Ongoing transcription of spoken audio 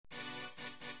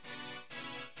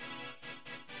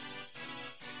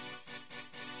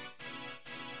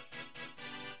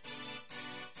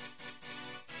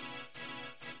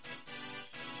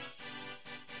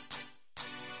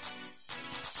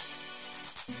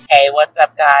Hey, what's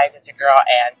up, guys? It's your girl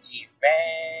Angie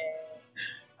Ray.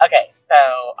 Okay, so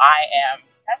I am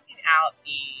testing out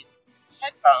these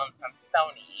headphones from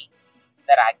Sony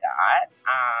that I got.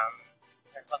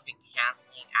 They're supposed to be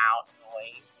canceling out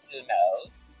noise. Who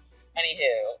knows?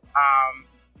 Anywho,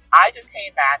 I just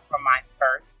came back from my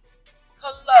first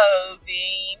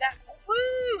closing.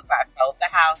 Woo! So I sold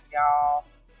the house, y'all.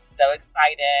 So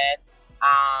excited.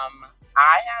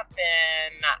 I have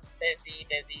been busy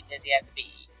as a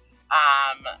bee.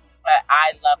 But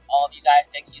I love all of you guys.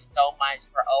 Thank you so much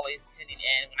for always tuning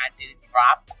in when I do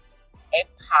drop a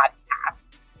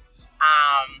podcast.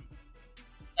 Um,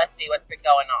 let's see what's been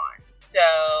going on.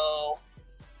 So,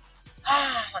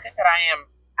 like I said, I am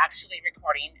actually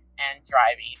recording and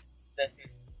driving. This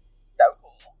is so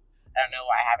cool. I don't know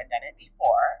why I haven't done it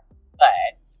before,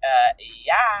 but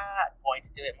yeah, going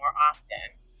to do it more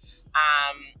often.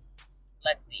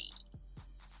 Let's see.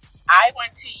 I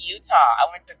went to Utah. I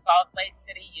went to Salt Lake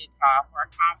City, Utah for a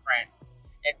conference.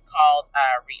 It's called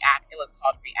React. It was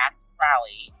called React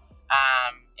Rally.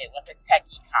 It was a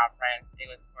techie conference. It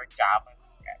was for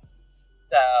JavaScript.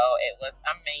 So it was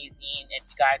amazing. If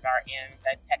you guys are in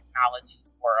the technology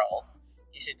world,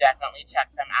 you should definitely check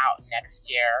them out next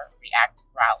year, React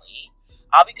Rally.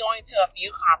 I'll be going to a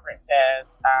few conferences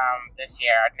this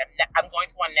year. I'm going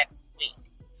to one next week.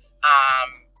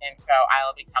 And so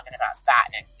I'll be talking about that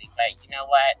next week. But you know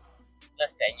what?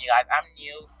 Listen, you guys, I'm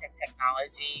new to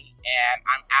technology and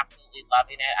I'm absolutely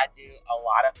loving it. I do a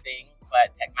lot of things, but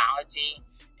technology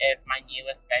is my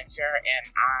newest venture and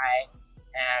I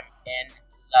am in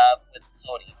love with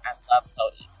coding. I love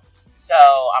coding. So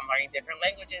I'm learning different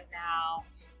languages now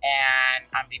and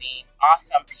I'm meeting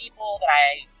awesome people that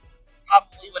I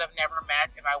probably would have never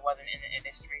met if I wasn't in the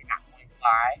industry, not going to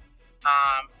lie.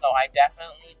 So I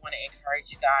definitely want to encourage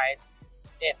you guys,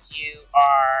 if you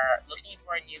are looking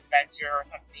for a new venture or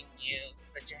something new to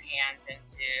put your hands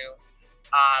into,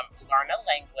 learn a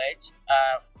language,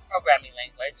 programming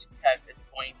language, because it's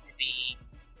going to be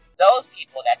those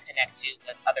people that connect you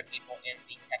with other people in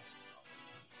the tech field.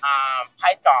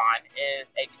 Python is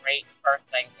a great first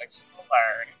language to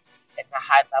learn. It's a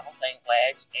high-level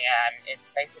language, and it's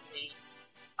basically,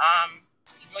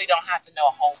 you really don't have to know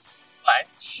a whole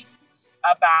bunch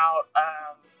about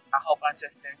a whole bunch of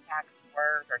syntax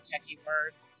words or techie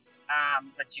words,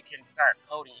 but you can start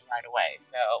coding right away.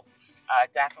 So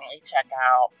definitely check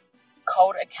out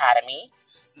Code Academy.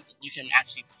 You can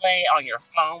actually play on your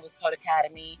phone with Code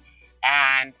Academy,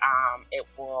 and it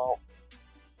will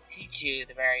teach you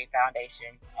the very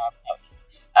foundation of coding.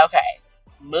 Okay,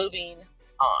 moving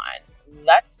on.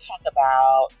 Let's talk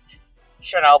about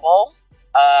Chernobyl.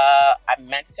 I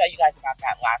meant to tell you guys about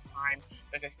that last time.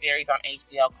 There's a series on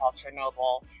HBO called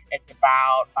Chernobyl. It's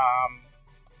about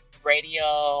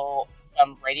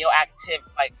some radioactive,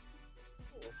 like,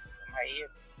 somebody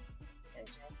is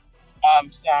injured.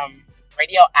 Some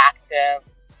radioactive,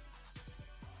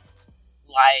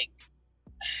 like,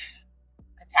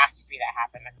 catastrophe that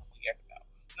happened a couple years ago.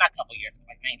 Not a couple years ago,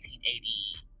 like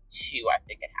 1982, I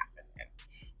think it happened.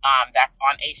 And, that's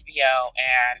on HBO,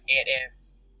 and it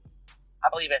is, I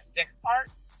believe it's 6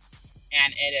 parts,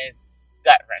 and it is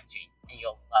gut wrenching, and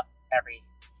you'll love every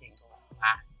single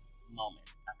last moment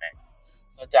of it.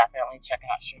 So definitely check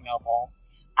out Chernobyl.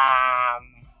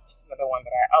 It's another one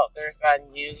that there's a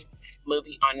new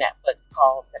movie on Netflix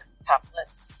called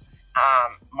Sextuplets.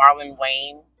 Marlon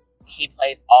Wayans, he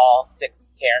plays all 6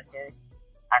 characters,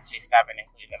 actually 7,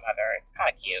 including the mother. It's kind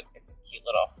of cute. It's a cute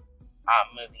little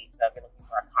movie. So if you're looking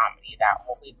for a comedy, that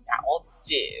will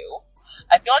do.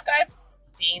 I feel like I've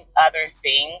seen other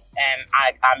things and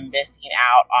I'm missing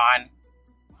out on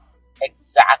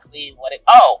exactly what it.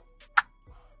 Oh,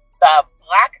 The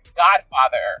Black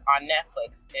Godfather on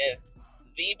Netflix is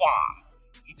the bomb.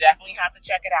 You definitely have to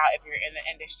check it out if you're in the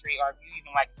industry or if you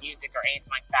even like music or anything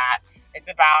like that. It's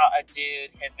about a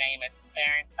dude. His name is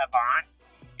Clarence Avant,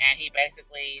 and he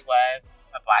basically was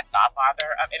the Black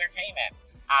Godfather of entertainment.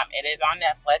 It is on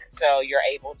Netflix, so you're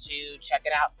able to check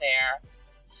it out there.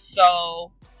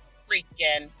 So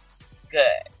freaking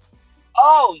good.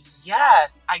 Oh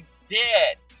yes, I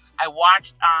did. I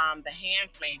watched The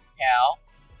Handmaid's Tale.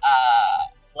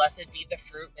 Blessed be the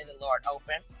fruit that the Lord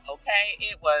opened. Okay,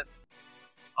 it was.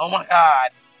 Oh my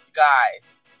God, you guys!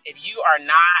 If you are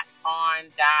not on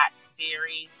that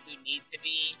series, you need to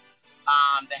be.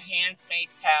 The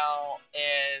Handmaid's Tale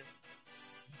is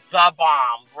the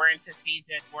bomb. We're into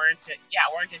season 3,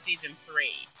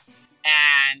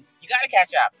 and you got to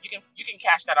catch up. You can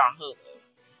catch that on Hulu.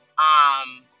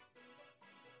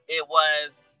 It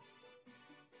was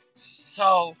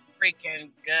so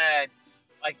freaking good.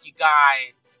 Like, you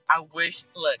guys, I wish,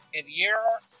 look, if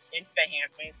you're into The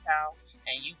Handmaid's Tale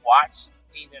and you watched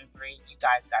season 3, you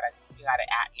gotta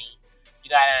at me. You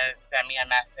gotta send me a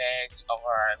message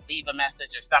or leave a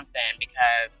message or something,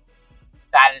 because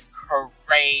that is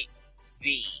crazy.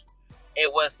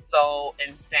 It was so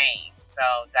insane.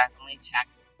 So definitely check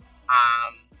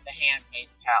The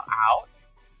Handmaid's Tale out.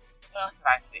 What else did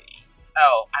I see?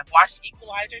 Oh, I've watched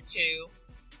Equalizer 2.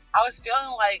 I was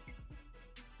feeling like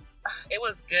it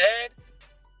was good,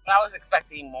 but I was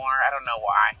expecting more. I don't know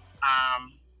why. I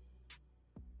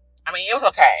mean, it was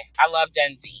okay. I love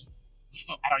Denzi.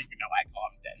 I don't even know why I call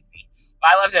him Denzi,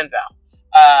 but I love Denzel.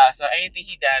 So anything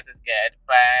he does is good.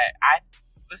 But I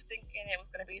was thinking it was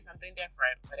going to be something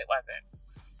different, but it wasn't.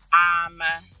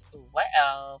 What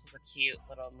else was a cute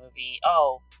little movie?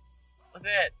 Oh, was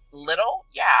it Little?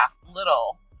 Yeah,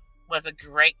 Little was a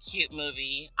great, cute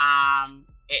movie.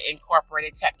 It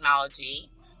incorporated technology,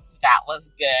 so that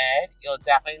was good. You'll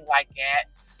definitely like it.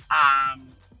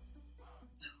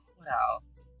 What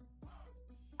else?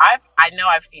 I know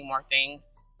I've seen more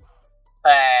things,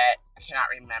 but I cannot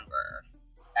remember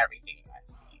everything that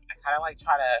I've seen. I kind of like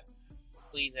try to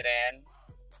squeeze it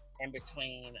in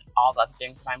between all the other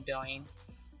things that I'm doing.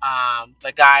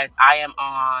 But guys, I am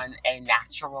on a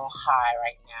natural high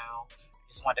right now.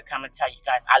 Just wanted to come and tell you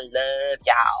guys I love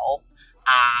y'all.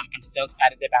 I'm so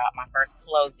excited about my first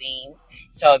closing.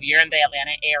 So if you're in the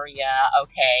Atlanta area,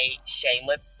 okay,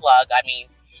 shameless plug. I mean,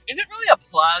 is it really a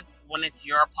plug when it's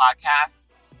your podcast?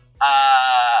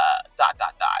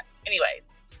 Anyways,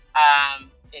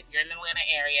 if you're in the Atlanta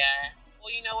area,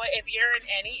 well, you know what? If you're in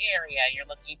any area, you're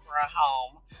looking for a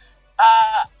home,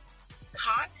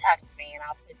 contact me and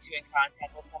I'll put you in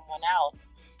contact with someone else.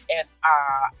 If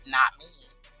not me.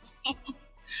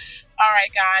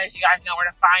 Alright guys, you guys know where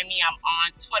to find me. I'm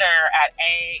on Twitter at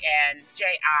ANJIRAY.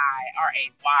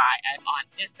 I'm on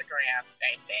Instagram,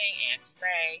 same thing, Angie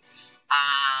Ray.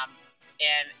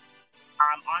 And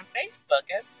I'm on Facebook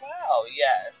as well.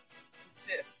 Yes,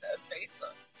 sis does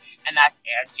Facebook. And that's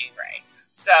Angie Ray.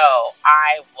 So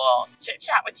I will chit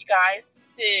chat with you guys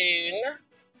soon.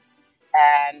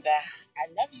 And I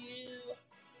love you.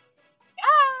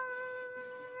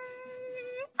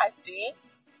 Bye. I think.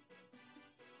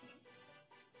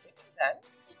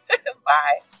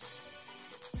 Bye.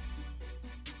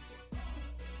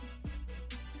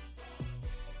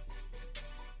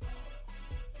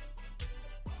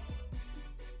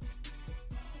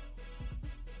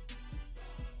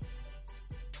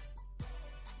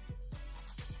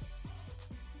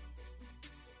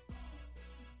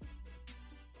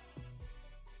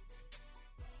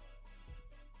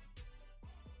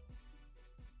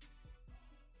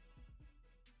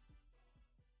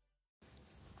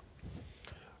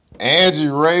 Angie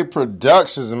Ray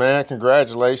Productions, man.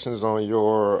 Congratulations on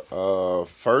your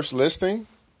first listing.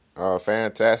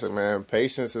 Fantastic, man.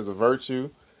 Patience is a virtue,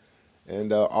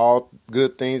 and all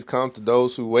good things come to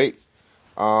those who wait.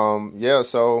 Yeah,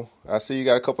 so I see you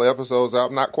got a couple episodes out.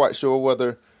 I'm not quite sure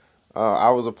whether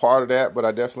I was a part of that, but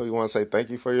I definitely want to say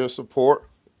thank you for your support.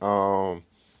 I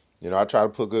try to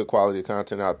put good quality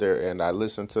content out there, and I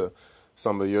listen to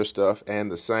some of your stuff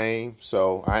and the same.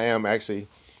 So I am actually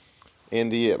in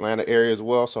the Atlanta area as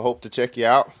well, so hope to check you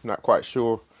out. Not quite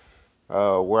sure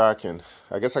where I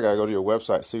guess I gotta go to your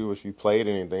website, see if you played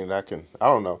anything that I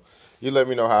don't know. You let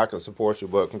me know how I can support you,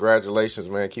 but congratulations,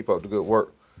 man. Keep up the good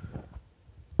work.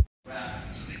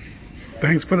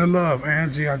 Thanks for the love,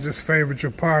 Angie. I just favored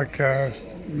your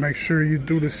podcast. Make sure you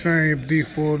do the same. The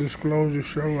Full Disclosure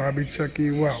Show. I'll be checking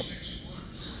you out.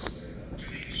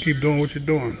 Keep doing what you're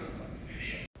doing.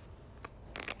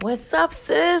 What's up,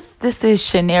 sis? This is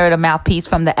Shanera, the mouthpiece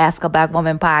from the Ask a Black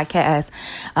Woman podcast.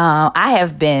 I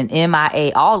have been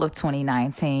MIA all of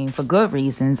 2019 for good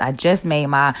reasons. I just made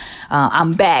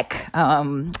I'm back.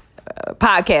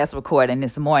 Podcast recording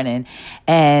this morning,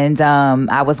 and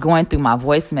I was going through my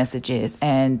voice messages,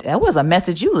 and there was a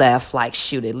message you left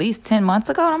at least 10 months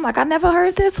ago. And I'm like, I never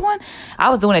heard this one. I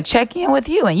was doing a check-in with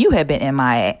you, and you had been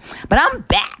MIA, but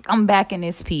I'm back in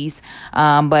this piece.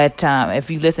 But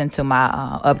if you listen to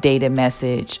my updated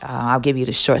message, I'll give you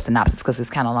the short synopsis because it's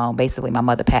kind of long. Basically, my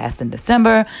mother passed in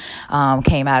December,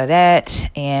 came out of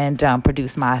that, and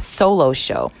produced my solo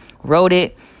show, wrote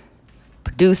it,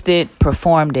 produced it,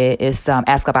 performed it. It's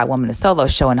Ask a Black Woman, a solo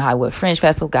show in the Hollywood Fringe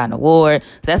Festival, got an award. So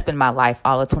that's been my life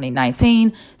all of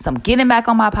 2019. So I'm getting back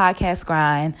on my podcast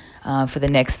grind for the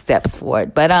next steps for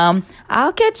it. But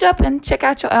I'll catch up and check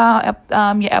out your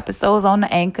episodes on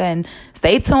the Anchor, and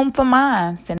stay tuned for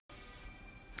mine.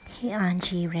 Hey,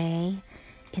 Angie Ray.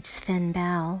 It's Finn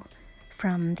Bell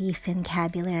from the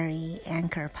Fincabulary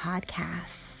Anchor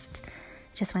podcast.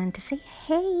 Just wanted to say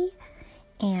hey.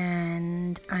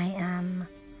 and I am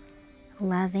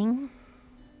loving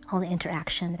all the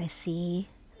interaction that I see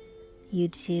you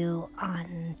do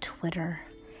on Twitter,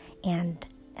 and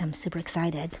I'm super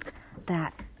excited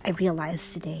that I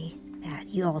realized today that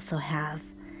you also have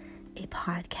a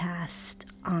podcast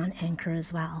on Anchor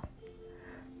as well.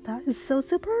 That is so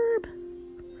superb.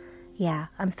 Yeah,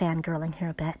 I'm fangirling here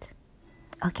a bit.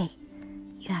 Okay,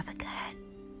 you have a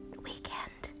good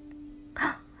weekend.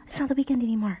 It's not the weekend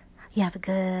anymore. You have a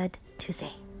good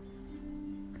Tuesday.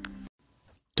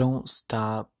 Don't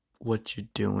stop what you're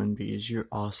doing because you're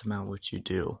awesome at what you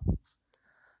do.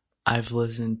 I've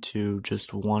listened to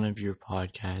just one of your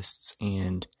podcasts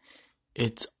and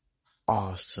it's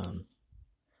awesome.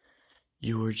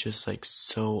 You are just like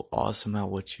so awesome at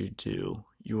what you do.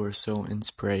 You are so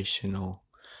inspirational.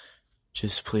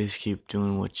 Just please keep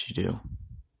doing what you do.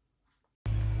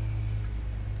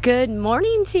 Good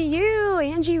morning to you,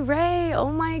 Angie Ray.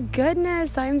 Oh my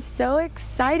goodness, I'm so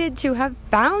excited to have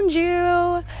found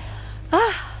you.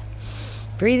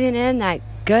 Breathing in that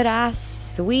good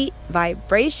ass sweet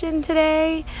vibration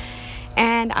today.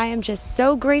 And I am just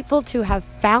so grateful to have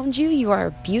found you. You are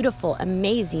a beautiful,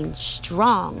 amazing,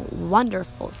 strong,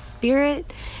 wonderful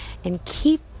spirit. And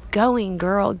keep going,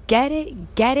 girl. Get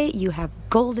it. You have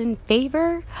golden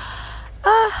favor.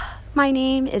 My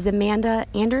name is Amanda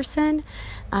Anderson.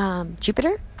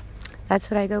 Jupiter. That's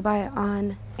what I go by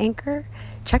on Anchor.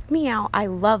 Check me out. I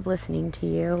love listening to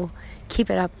you. Keep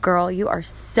it up, girl. You are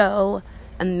so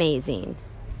amazing.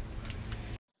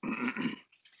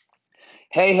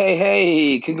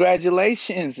 Hey.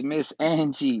 Congratulations, Miss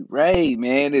Angie Ray,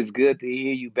 man. It's good to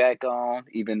hear you back on,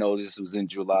 even though this was in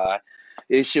July.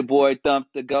 It's your boy, Thump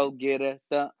the Go-Getter.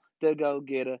 Thump the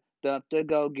Go-Getter. Thump the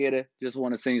Go-Getter. Just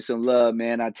want to send you some love,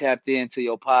 man. I tapped into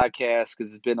your podcast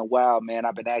because it's been a while, man.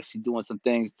 I've been actually doing some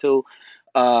things, too.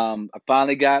 I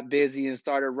finally got busy and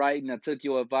started writing. I took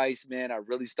your advice, man. I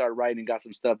really started writing and got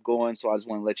some stuff going, so I just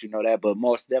want to let you know that. But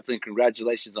most definitely,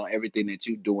 congratulations on everything that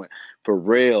you're doing. For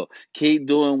real. Keep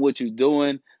doing what you're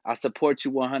doing. I support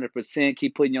you 100%.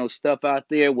 Keep putting your stuff out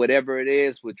there, whatever it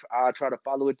is. I'll try to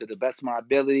follow it to the best of my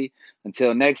ability.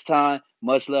 Until next time,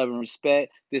 much love and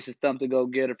respect. This is Thump the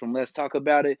Go-Getter from Let's Talk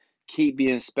About It. Keep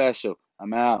being special.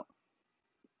 I'm out.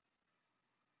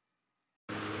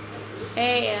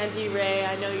 Hey, Angie Ray,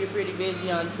 I know you're pretty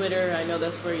busy on Twitter. I know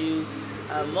that's where you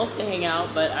mostly hang out,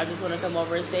 but I just want to come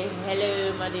over and say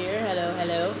hello, my dear.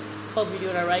 Hello. Hope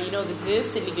you're doing all right. You know, this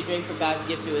is Tanika Drake for God's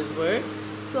Gift to His Word.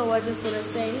 So I just want to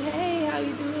say, hey, how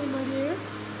you doing, my dear?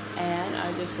 And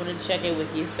I just want to check in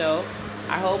with you. So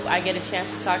I hope I get a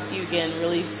chance to talk to you again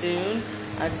really soon.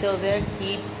 Until then,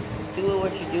 keep doing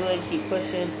what you're doing, keep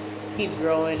pushing, keep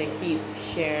growing, and keep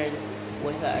sharing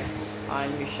with us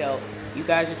on your show. You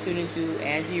guys are tuned into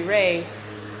Angie Ray.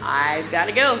 I've got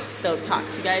to go. So talk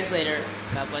to you guys later.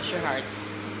 God bless your hearts.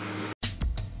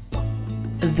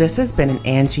 This has been an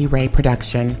Angie Ray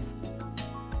production.